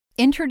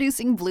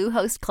Introducing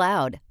Bluehost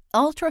Cloud,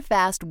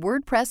 ultra-fast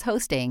WordPress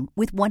hosting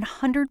with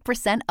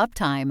 100%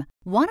 uptime.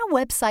 Want a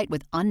website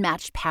with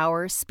unmatched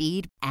power,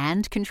 speed,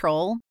 and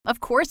control? Of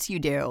course you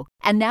do.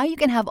 And now you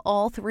can have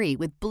all three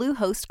with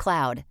Bluehost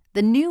Cloud,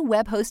 the new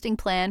web hosting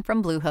plan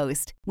from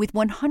Bluehost. With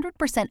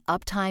 100%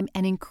 uptime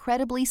and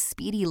incredibly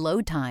speedy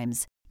load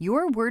times,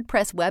 your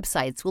WordPress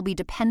websites will be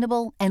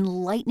dependable and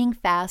lightning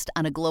fast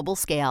on a global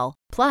scale.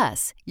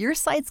 Plus, your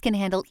sites can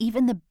handle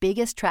even the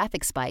biggest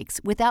traffic spikes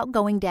without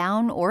going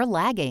down or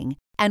lagging.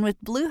 And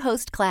with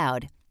Bluehost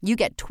Cloud, you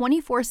get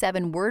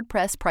 24/7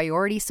 WordPress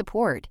priority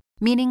support,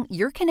 meaning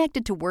you're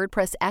connected to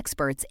WordPress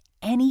experts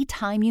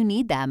anytime you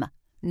need them.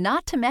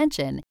 Not to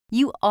mention,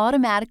 you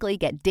automatically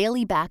get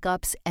daily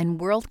backups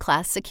and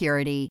world-class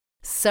security.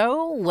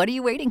 So, what are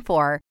you waiting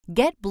for?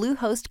 Get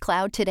Bluehost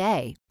Cloud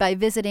today by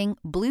visiting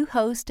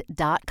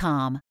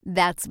Bluehost.com.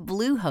 That's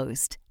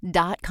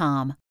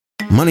Bluehost.com.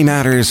 Money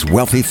Matters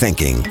Wealthy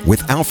Thinking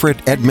with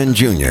Alfred Edmond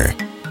Jr.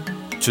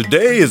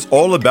 Today is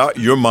all about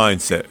your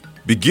mindset,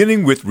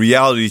 beginning with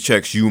reality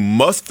checks you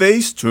must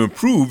face to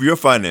improve your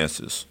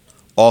finances.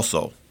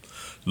 Also,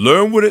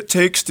 learn what it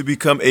takes to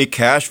become a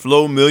cash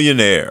flow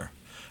millionaire.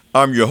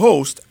 I'm your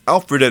host,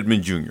 Alfred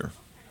Edmond Jr.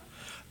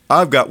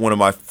 I've got one of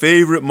my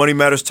favorite Money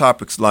Matters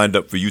topics lined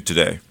up for you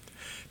today.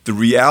 The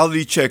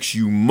reality checks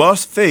you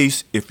must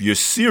face if you're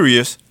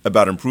serious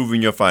about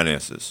improving your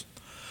finances.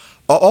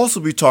 I'll also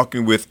be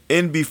talking with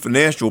NB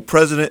Financial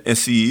President and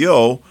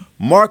CEO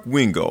Mark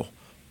Wingo,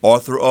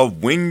 author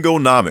of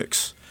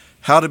Wingonomics,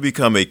 How to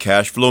Become a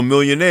Cash Flow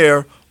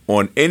Millionaire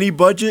on Any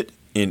Budget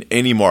in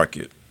Any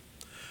Market.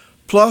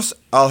 Plus,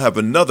 I'll have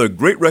another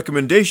great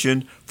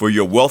recommendation for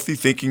your wealthy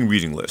thinking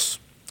reading list.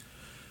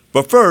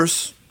 But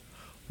first,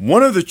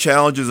 one of the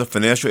challenges of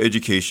financial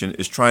education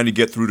is trying to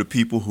get through to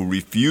people who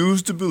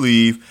refuse to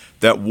believe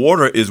that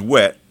water is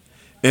wet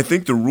and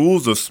think the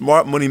rules of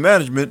smart money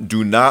management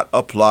do not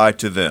apply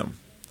to them.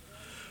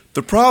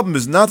 The problem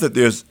is not that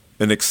there's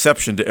an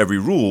exception to every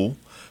rule,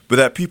 but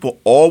that people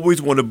always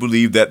want to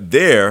believe that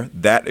they're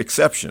that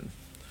exception.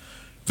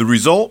 The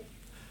result?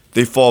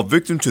 They fall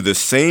victim to the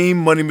same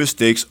money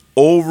mistakes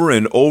over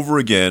and over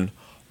again,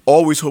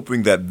 always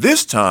hoping that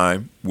this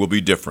time will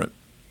be different.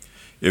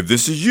 If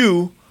this is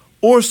you,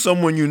 or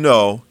someone you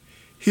know,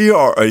 here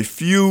are a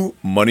few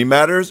Money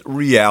Matters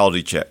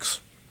reality checks.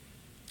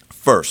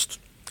 First,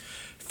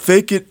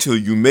 fake it till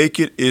you make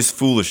it is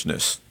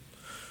foolishness.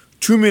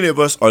 Too many of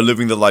us are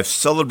living the life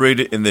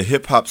celebrated in the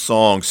hip-hop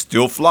song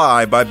Still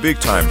Fly by Big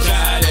Timers.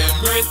 Got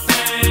everything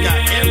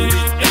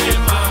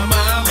in my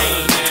mama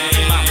name,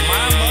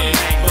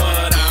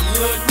 but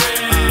I'm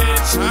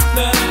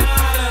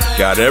rich.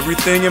 Got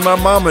everything in my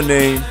mama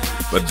name,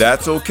 but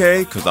that's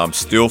okay because I'm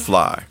still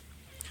fly.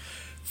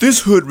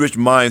 This hood-rich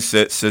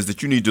mindset says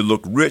that you need to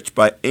look rich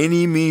by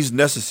any means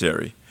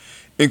necessary,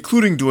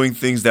 including doing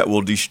things that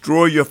will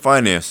destroy your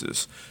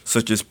finances,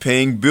 such as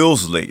paying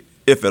bills late,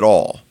 if at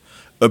all,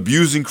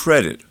 abusing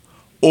credit,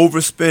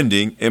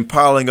 overspending, and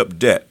piling up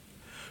debt,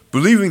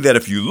 believing that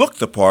if you look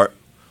the part,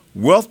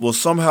 wealth will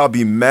somehow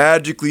be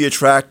magically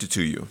attracted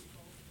to you.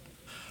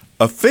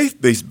 A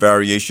faith-based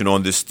variation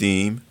on this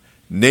theme,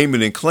 name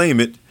it and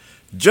claim it,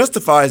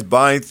 justifies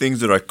buying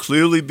things that are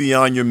clearly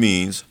beyond your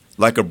means,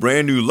 like a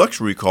brand new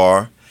luxury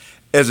car,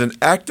 as an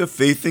act of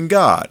faith in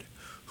God,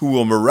 who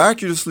will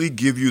miraculously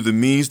give you the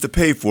means to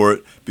pay for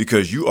it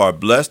because you are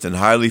blessed and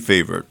highly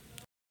favored.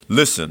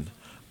 Listen,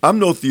 I'm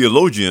no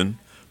theologian,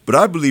 but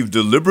I believe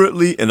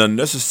deliberately and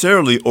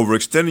unnecessarily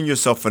overextending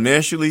yourself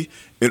financially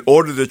in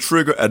order to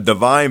trigger a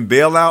divine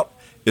bailout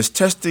is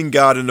testing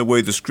God in a way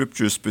the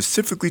scriptures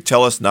specifically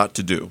tell us not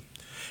to do.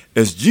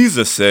 As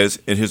Jesus says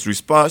in his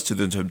response to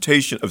the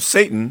temptation of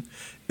Satan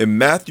in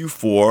Matthew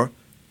 4,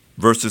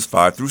 verses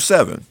 5 through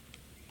 7.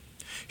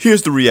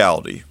 Here's the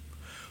reality.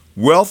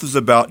 Wealth is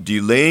about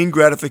delaying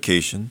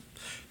gratification,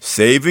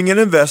 saving and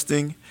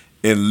investing,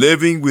 and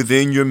living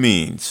within your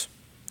means.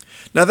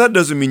 Now, that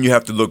doesn't mean you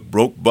have to look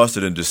broke,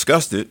 busted, and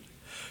disgusted,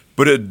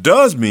 but it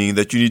does mean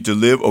that you need to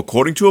live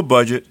according to a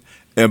budget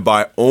and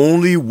buy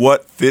only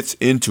what fits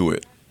into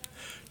it.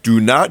 Do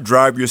not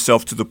drive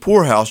yourself to the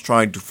poorhouse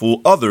trying to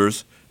fool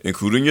others,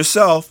 including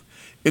yourself,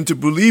 into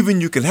believing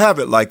you can have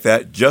it like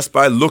that just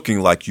by looking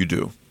like you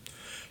do.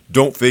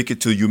 Don't fake it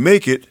till you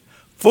make it.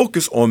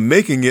 Focus on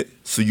making it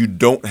so you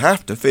don't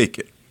have to fake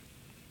it.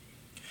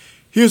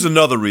 Here's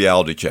another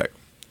reality check.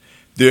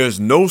 There's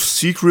no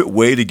secret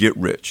way to get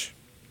rich.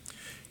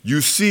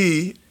 You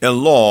see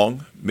and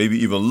long, maybe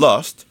even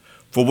lust,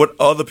 for what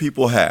other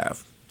people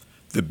have.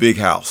 The big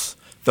house,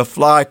 the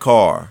fly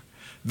car,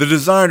 the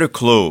designer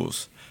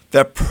clothes,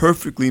 that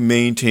perfectly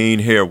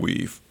maintained hair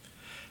weave.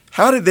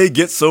 How did they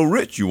get so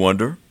rich, you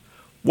wonder?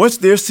 What's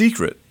their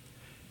secret?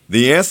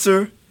 The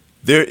answer?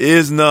 There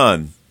is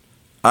none.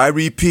 I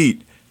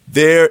repeat,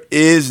 there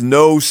is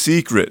no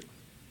secret.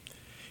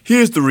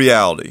 Here's the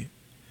reality.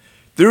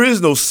 There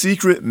is no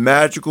secret,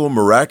 magical,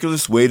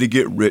 miraculous way to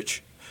get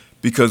rich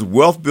because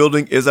wealth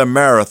building is a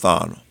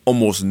marathon,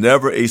 almost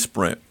never a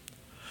sprint.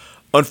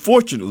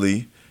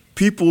 Unfortunately,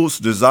 People's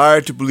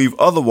desire to believe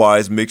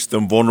otherwise makes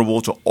them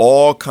vulnerable to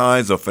all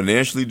kinds of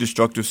financially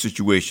destructive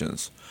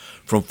situations,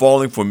 from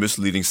falling for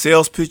misleading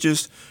sales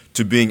pitches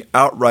to being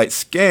outright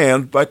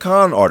scammed by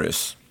con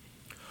artists.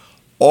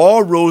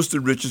 All roads to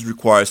riches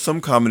require some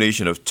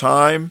combination of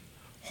time,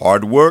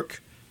 hard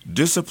work,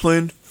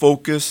 discipline,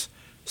 focus,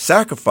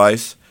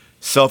 sacrifice,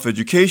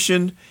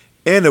 self-education,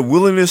 and a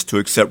willingness to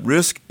accept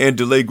risk and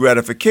delay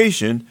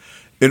gratification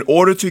in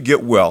order to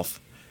get wealth,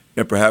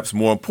 and perhaps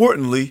more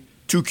importantly,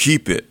 to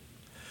keep it.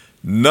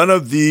 None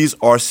of these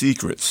are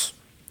secrets.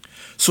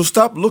 So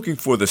stop looking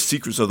for the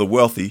secrets of the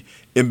wealthy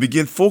and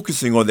begin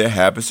focusing on their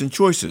habits and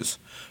choices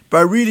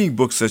by reading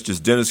books such as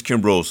Dennis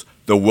Kimbro's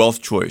The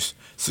Wealth Choice,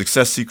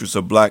 Success Secrets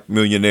of Black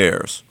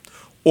Millionaires,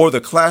 or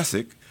the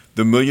classic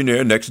The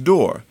Millionaire Next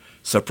Door,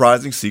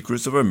 Surprising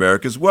Secrets of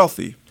America's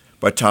Wealthy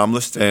by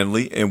Thomas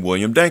Stanley and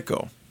William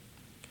Danko.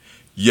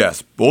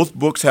 Yes, both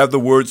books have the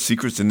word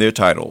secrets in their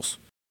titles.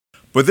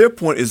 But their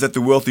point is that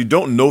the wealthy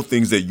don't know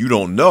things that you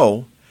don't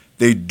know.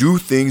 They do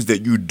things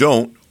that you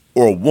don't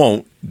or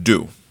won't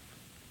do.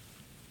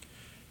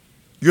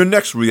 Your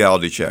next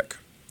reality check.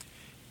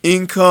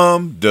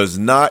 Income does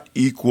not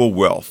equal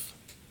wealth.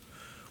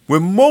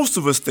 When most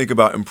of us think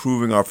about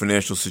improving our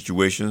financial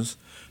situations,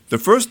 the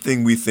first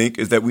thing we think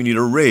is that we need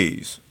a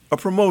raise, a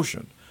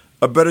promotion,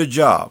 a better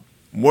job,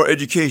 more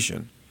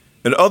education.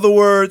 In other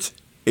words,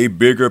 a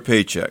bigger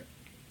paycheck.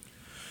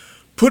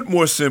 Put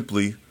more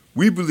simply,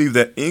 we believe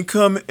that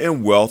income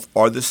and wealth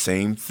are the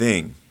same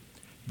thing.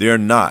 They're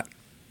not.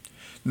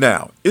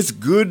 Now, it's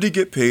good to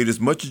get paid as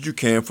much as you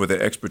can for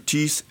the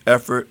expertise,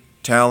 effort,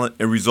 talent,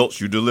 and results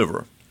you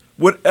deliver,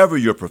 whatever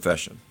your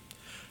profession.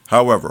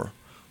 However,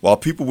 while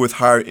people with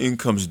higher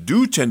incomes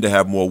do tend to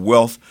have more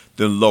wealth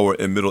than lower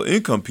and middle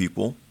income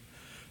people,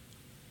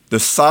 the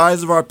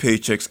size of our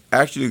paychecks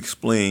actually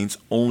explains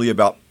only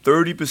about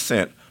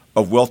 30%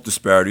 of wealth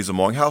disparities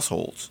among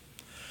households.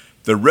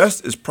 The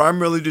rest is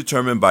primarily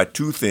determined by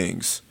two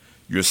things: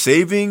 your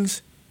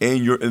savings and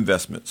your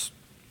investments.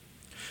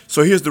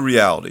 So here's the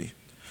reality.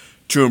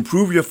 To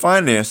improve your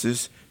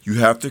finances, you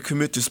have to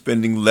commit to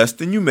spending less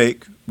than you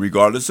make,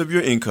 regardless of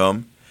your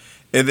income,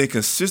 and then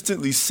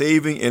consistently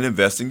saving and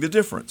investing the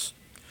difference.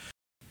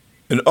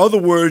 In other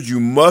words, you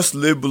must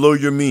live below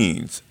your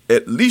means,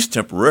 at least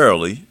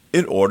temporarily,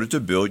 in order to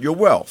build your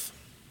wealth.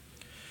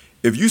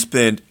 If you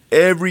spend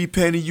every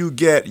penny you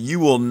get, you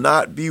will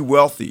not be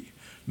wealthy,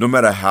 no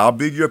matter how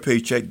big your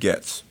paycheck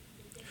gets.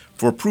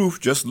 For proof,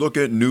 just look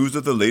at news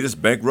of the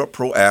latest bankrupt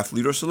pro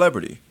athlete or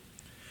celebrity.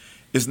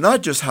 It's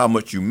not just how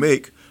much you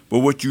make, but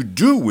what you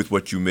do with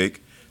what you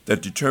make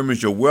that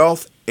determines your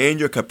wealth and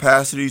your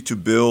capacity to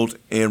build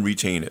and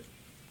retain it.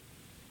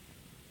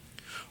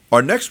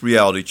 Our next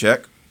reality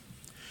check: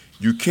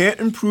 you can't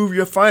improve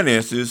your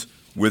finances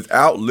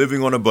without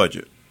living on a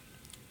budget.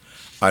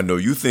 I know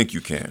you think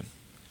you can.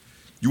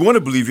 You want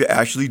to believe you're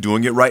actually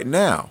doing it right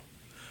now,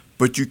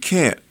 but you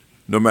can't,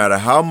 no matter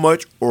how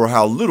much or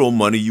how little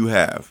money you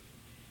have.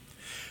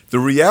 The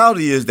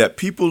reality is that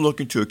people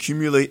looking to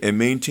accumulate and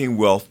maintain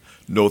wealth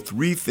know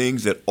three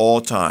things at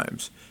all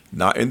times,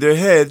 not in their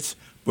heads,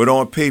 but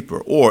on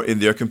paper or in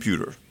their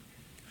computer.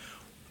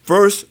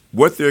 First,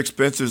 what their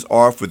expenses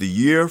are for the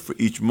year, for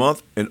each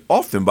month, and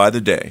often by the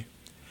day.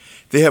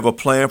 They have a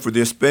plan for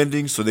their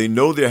spending, so they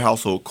know their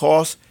household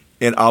costs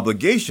and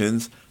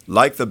obligations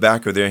like the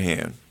back of their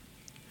hand.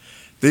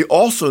 They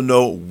also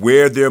know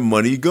where their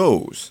money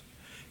goes.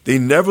 They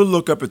never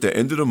look up at the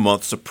end of the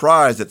month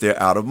surprised that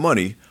they're out of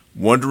money,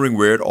 wondering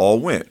where it all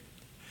went.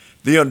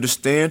 They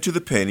understand to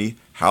the penny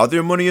how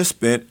their money is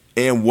spent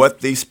and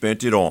what they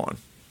spent it on.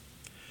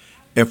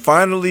 And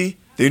finally,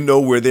 they know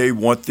where they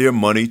want their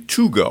money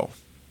to go.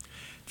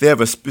 They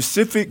have a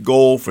specific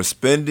goal for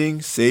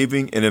spending,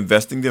 saving, and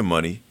investing their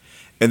money,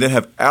 and then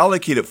have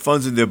allocated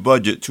funds in their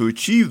budget to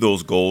achieve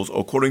those goals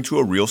according to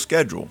a real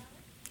schedule.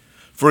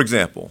 For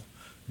example,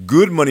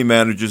 good money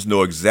managers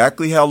know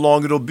exactly how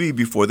long it'll be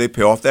before they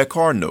pay off that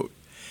car note,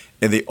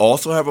 and they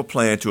also have a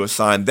plan to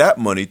assign that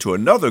money to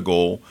another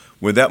goal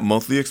when that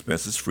monthly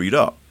expense is freed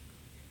up.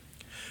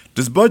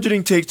 Does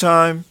budgeting take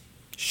time?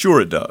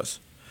 Sure it does.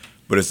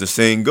 But as the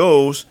saying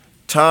goes,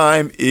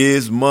 time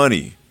is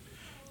money.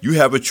 You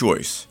have a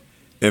choice.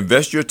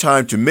 Invest your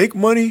time to make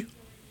money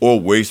or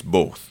waste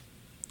both.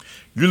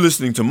 You're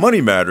listening to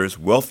Money Matters,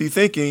 Wealthy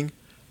Thinking.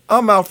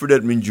 I'm Alfred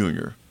Edmond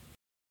Jr.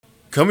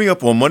 Coming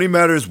up on Money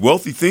Matters,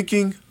 Wealthy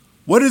Thinking,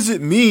 what does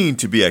it mean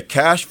to be a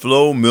cash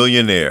flow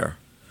millionaire?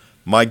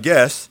 My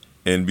guest,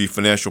 NB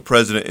Financial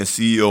President and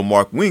CEO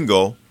Mark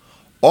Wingo,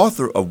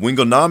 author of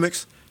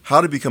Wingonomics,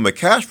 How to Become a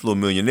Cash Flow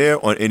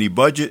Millionaire on Any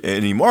Budget and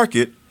Any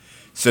Market,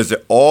 says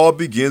it all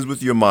begins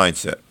with your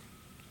mindset.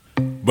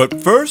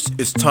 But first,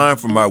 it's time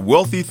for my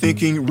Wealthy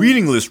Thinking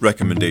reading list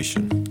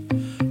recommendation.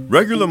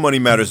 Regular Money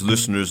Matters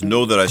listeners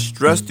know that I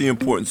stress the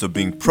importance of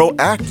being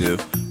proactive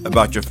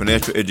about your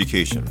financial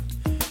education,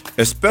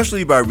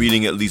 especially by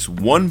reading at least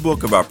one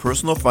book about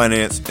personal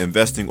finance,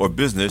 investing, or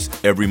business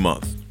every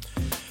month.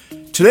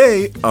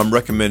 Today, I'm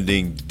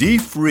recommending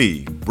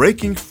D-Free,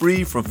 Breaking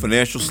Free from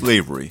Financial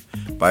Slavery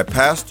by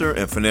pastor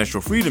and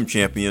financial freedom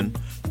champion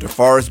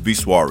DeForest B.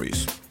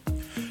 Suarez.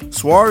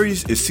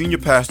 Suarez is senior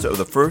pastor of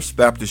the First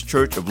Baptist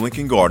Church of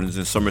Lincoln Gardens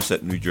in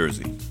Somerset, New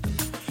Jersey.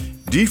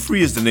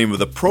 D-Free is the name of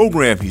the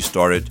program he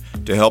started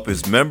to help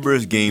his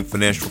members gain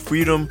financial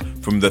freedom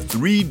from the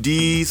 3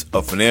 Ds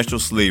of financial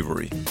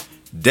slavery: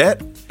 debt,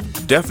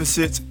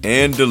 deficits,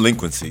 and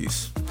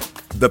delinquencies.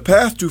 The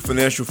path to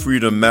financial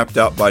freedom mapped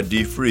out by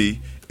D-Free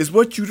is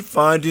what you'd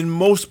find in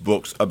most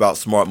books about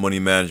smart money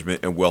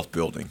management and wealth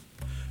building.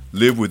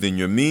 Live within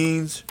your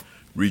means,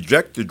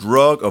 reject the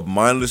drug of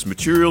mindless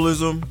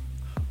materialism,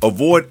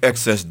 avoid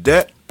excess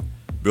debt,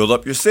 build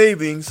up your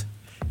savings,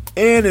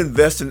 and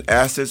invest in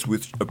assets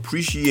which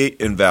appreciate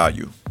in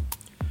value.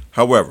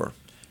 However,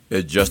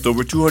 at just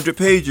over 200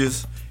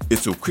 pages,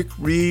 it's a quick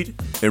read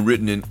and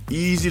written in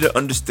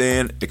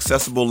easy-to-understand,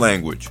 accessible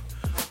language,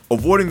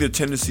 avoiding the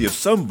tendency of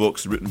some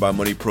books written by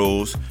money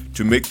pros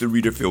to make the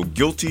reader feel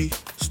guilty,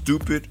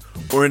 stupid,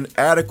 or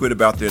inadequate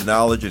about their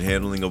knowledge and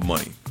handling of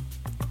money.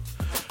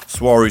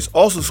 Suarez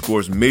also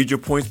scores major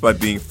points by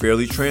being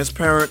fairly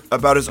transparent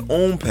about his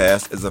own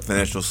past as a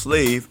financial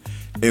slave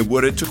and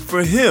what it took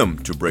for him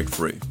to break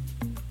free.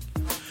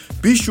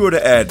 Be sure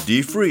to add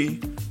D-Free,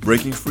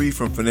 Breaking Free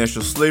from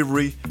Financial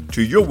Slavery,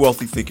 to your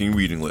Wealthy Thinking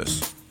reading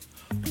list.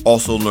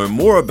 Also learn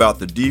more about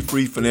the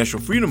D-Free Financial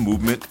Freedom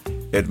Movement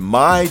at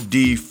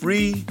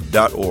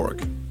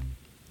mydfree.org.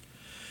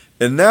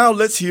 And now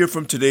let's hear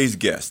from today's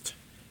guest,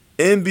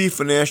 NB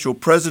Financial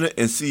President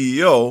and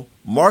CEO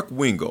Mark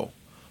Wingo,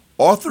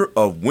 author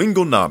of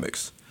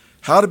Wingonomics,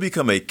 How to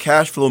Become a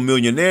Cash Flow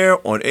Millionaire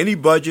on Any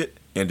Budget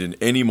and in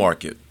Any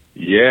Market.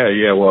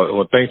 Yeah.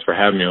 Well, thanks for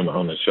having me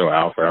on the show,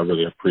 Alfred. I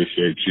really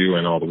appreciate you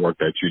and all the work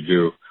that you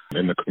do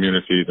in the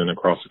communities and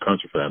across the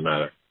country, for that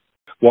matter.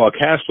 Well, a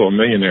cash flow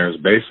millionaire is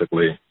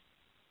basically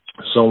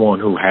someone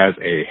who has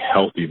a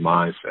healthy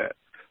mindset.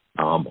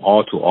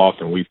 All too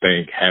often, we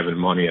think having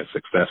money and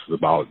success is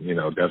about,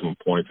 decimal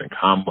points and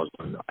commas.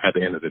 But at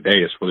the end of the day,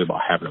 it's really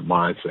about having a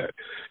mindset.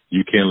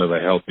 You can live a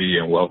healthy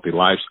and wealthy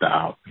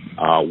lifestyle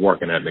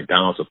working at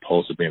McDonald's as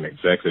opposed to being an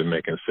executive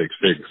making 6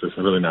 figures. It's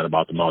really not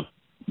about the money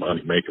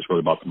make. It's really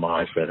about the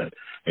mindset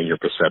and your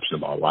perception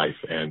about life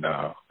and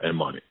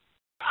money.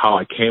 How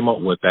I came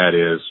up with that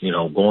is,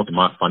 going through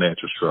my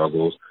financial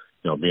struggles,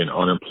 being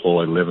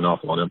unemployed, living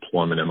off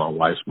unemployment and my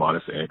wife's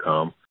modest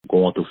income,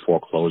 going through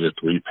foreclosure,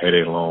 3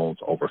 payday loans,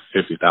 over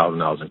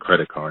 $50,000 in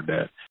credit card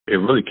debt. It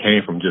really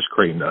came from just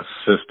creating a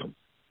system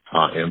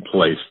in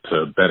place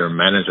to better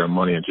manage our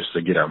money and just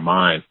to get our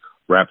mind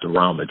wrapped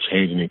around the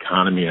changing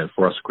economy and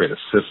for us to create a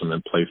system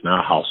in place in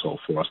our household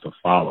for us to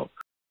follow.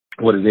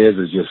 What it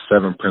is just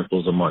 7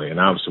 principles of money. And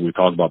obviously we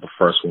talked about the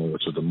first one,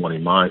 which is the money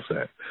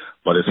mindset,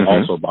 but it's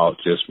also about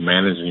just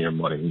managing your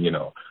money.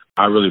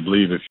 I really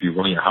believe if you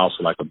run your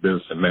household like a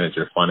business and manage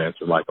your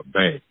finances like a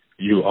bank,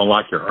 you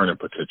unlock your earning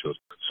potentials.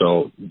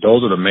 So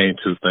those are the main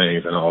 2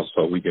 things. And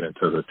also we get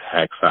into the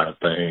tax side of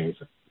things,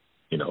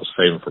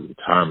 saving for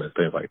retirement,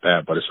 things like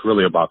that. But it's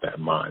really about that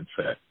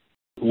mindset.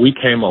 We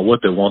came up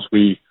with it once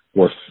we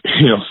were,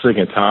 sick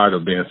and tired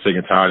of being sick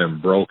and tired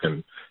and broke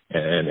and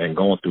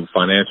going through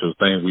financial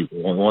things.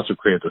 Once we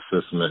created the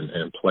system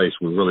in place,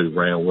 we really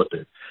ran with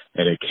it.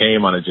 And it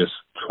came out of just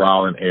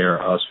trial and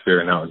error, us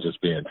figuring out and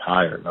just being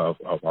tired of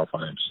our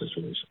financial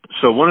situation.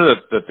 So one of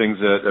the things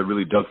that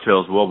really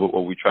dovetails well with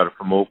what we try to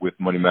promote with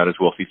Money Matters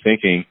Wealthy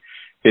Thinking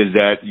is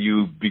that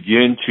you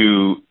begin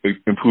to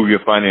improve your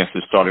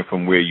finances starting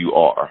from where you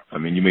are. I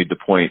mean, you made the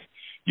point,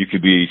 you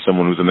could be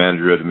someone who's a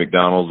manager at a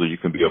McDonald's or you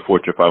can be a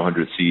Fortune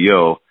 500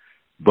 CEO,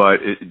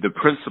 but the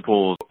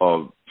principles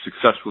of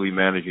successfully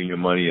managing your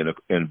money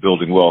and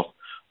building wealth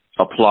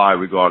apply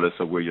regardless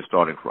of where you're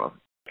starting from.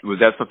 Was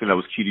that something that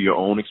was key to your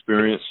own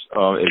experience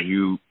as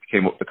you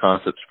came up with the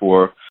concepts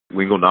for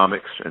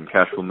Wingonomics and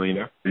Cash Flow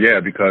Millionaire? Yeah,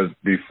 because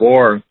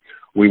before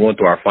we went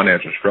through our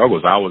financial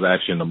struggles, I was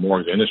actually in the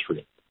mortgage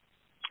industry.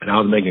 And I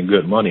was making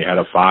good money. I had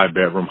a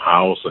 5-bedroom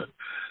house. And,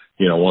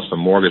 once the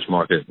mortgage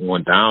market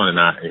went down and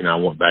I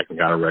went back and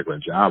got a regular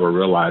job, I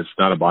realized it's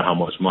not about how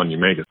much money you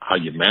make, it's how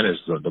you manage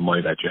the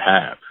money that you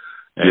have.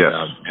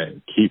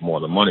 And keep more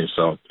of the money.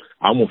 So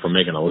I went from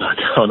making a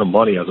ton of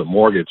money as a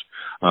mortgage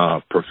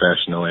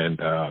professional, and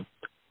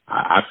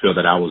I feel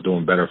that I was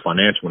doing better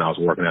financially when I was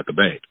working at the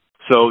bank.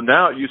 So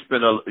now you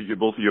spend a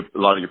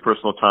lot of your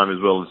personal time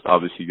as well as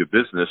obviously your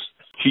business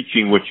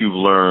teaching what you've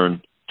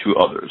learned to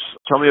others.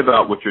 Tell me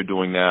about what you're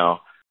doing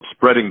now,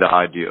 spreading the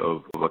idea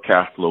of a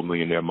cash flow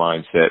millionaire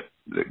mindset,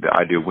 the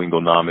idea of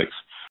Wingonomics,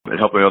 and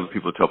helping other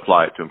people to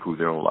apply it to improve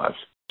their own lives.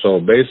 So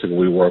basically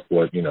we work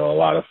with, a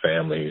lot of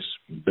families,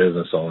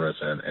 business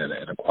owners,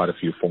 and quite a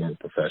few former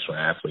professional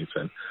athletes.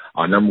 And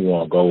our number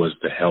one goal is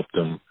to help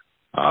them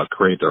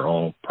create their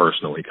own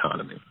personal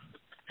economy.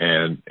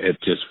 And it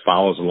just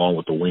follows along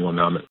with the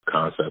Wingonomics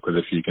concept, because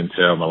if you can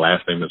tell, my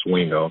last name is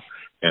Wingo,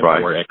 and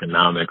the word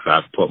economics,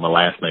 I've put my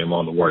last name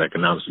on the word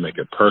economics to make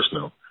it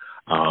personal,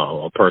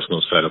 a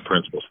personal set of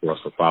principles for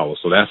us to follow.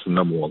 So that's the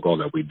number one goal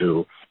that we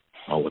do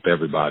with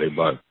everybody.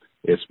 But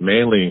it's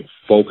mainly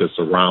focused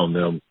around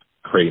them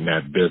creating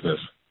that business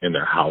in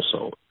their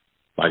household.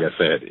 like I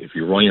said, if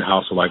you run your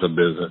household like a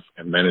business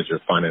and manage your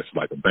finances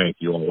like a bank,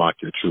 you unlock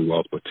your true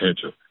wealth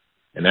potential.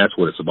 And that's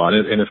what it's about.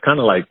 And it's kind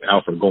of like,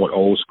 Alfred, going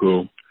old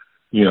school,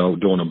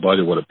 doing a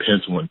budget with a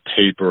pencil and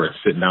paper and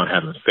sitting down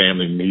having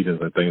family meetings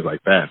and things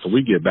like that. So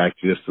we get back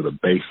just to the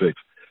basics,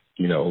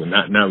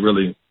 not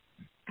really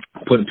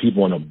putting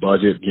people on a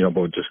budget,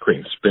 but just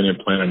creating spending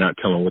plan and not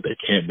telling them what they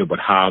can't do, but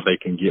how they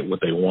can get what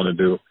they want to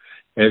do.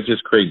 And it's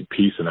just creating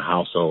peace in the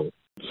household,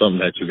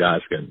 something that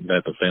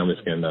that the families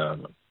can,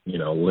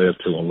 live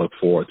to and look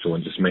forward to,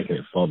 and just making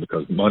it fun,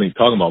 because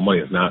talking about money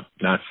is not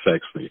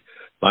sexy.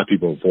 A lot of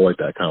people avoid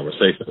that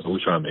conversation, so we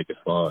try to make it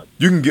fun.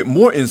 You can get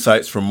more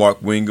insights from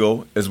Mark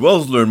Wingo, as well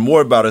as learn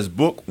more about his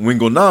book,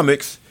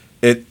 Wingonomics,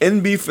 at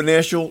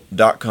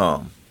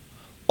nbfinancial.com.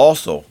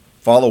 Also,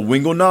 follow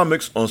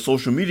Wingonomics on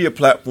social media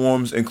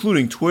platforms,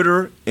 including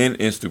Twitter and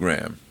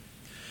Instagram.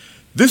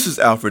 This is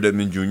Alfred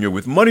Edmond Jr.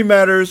 with Money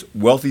Matters,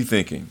 Wealthy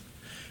Thinking.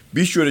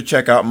 Be sure to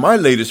check out my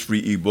latest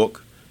free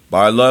ebook,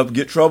 Buy Love,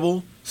 Get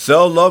Trouble,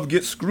 Sell Love,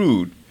 Get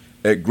Screwed,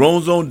 at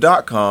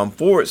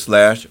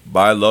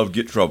grownzone.com/Buy Love,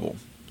 Get Trouble.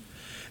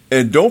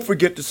 And don't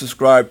forget to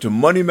subscribe to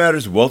Money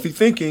Matters, Wealthy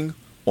Thinking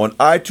on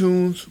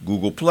iTunes,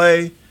 Google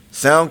Play,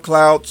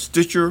 SoundCloud,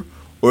 Stitcher,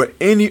 or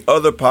any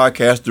other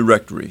podcast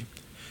directory.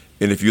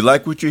 And if you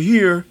like what you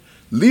hear,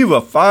 leave a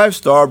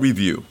 5-star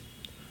review.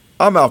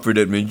 I'm Alfred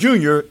Edmond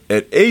Jr.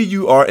 at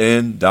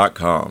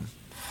AURN.com.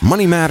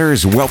 Money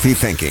Matters Wealthy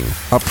Thinking,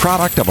 a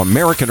product of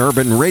American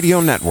Urban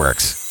Radio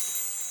Networks.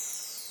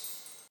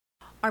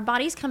 Our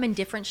bodies come in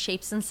different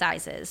shapes and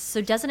sizes, so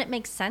doesn't it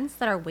make sense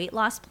that our weight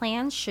loss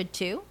plans should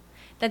too?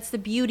 That's the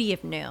beauty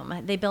of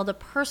Noom. They build a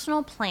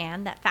personal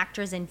plan that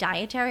factors in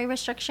dietary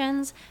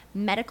restrictions,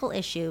 medical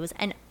issues,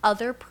 and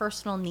other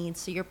personal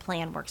needs so your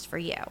plan works for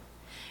you.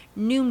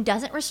 Noom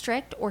doesn't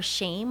restrict or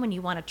shame when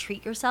you want to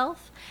treat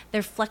yourself.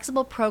 Their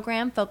flexible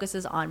program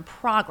focuses on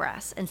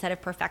progress instead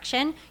of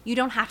perfection. You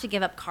don't have to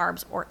give up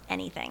carbs or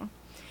anything.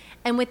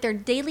 And with their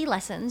daily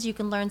lessons, you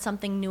can learn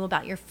something new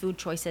about your food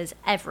choices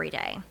every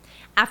day.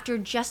 After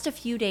just a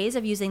few days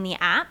of using the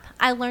app,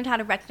 I learned how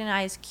to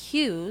recognize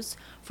cues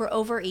for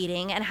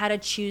overeating and how to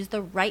choose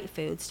the right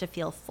foods to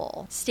feel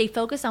full. Stay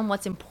focused on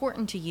what's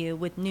important to you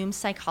with Noom's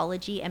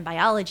psychology and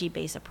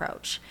biology-based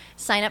approach.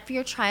 Sign up for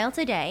your trial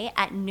today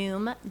at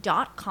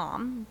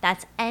Noom.com.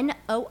 That's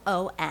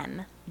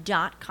NOOM.com.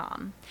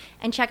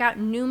 And check out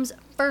Noom's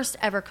first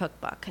ever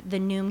cookbook, The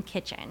Noom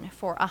Kitchen,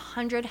 for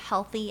 100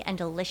 healthy and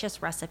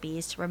delicious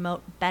recipes to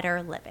promote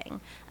better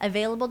living.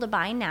 Available to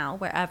buy now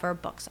wherever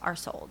books are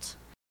sold.